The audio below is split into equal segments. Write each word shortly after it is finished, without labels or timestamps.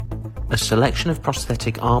a selection of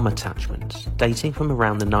prosthetic arm attachments dating from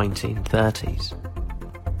around the 1930s.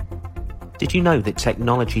 Did you know that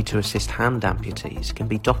technology to assist hand amputees can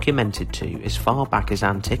be documented to as far back as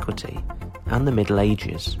antiquity and the Middle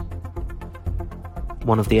Ages?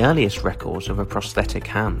 One of the earliest records of a prosthetic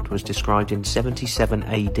hand was described in 77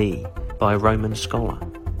 AD by a Roman scholar.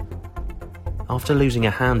 After losing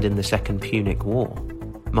a hand in the Second Punic War,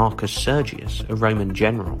 Marcus Sergius, a Roman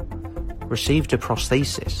general, received a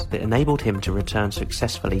prosthesis that enabled him to return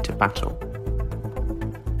successfully to battle.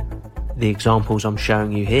 The examples I'm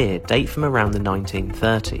showing you here date from around the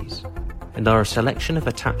 1930s and are a selection of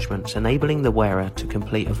attachments enabling the wearer to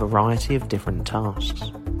complete a variety of different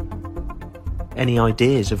tasks. Any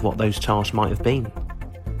ideas of what those tasks might have been?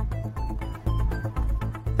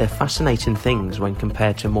 They're fascinating things when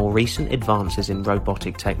compared to more recent advances in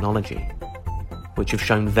robotic technology, which have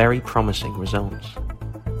shown very promising results.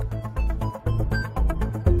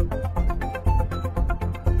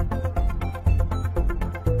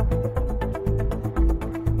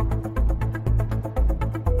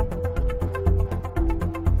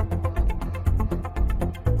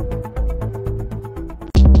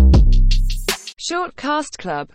 Shortcast Club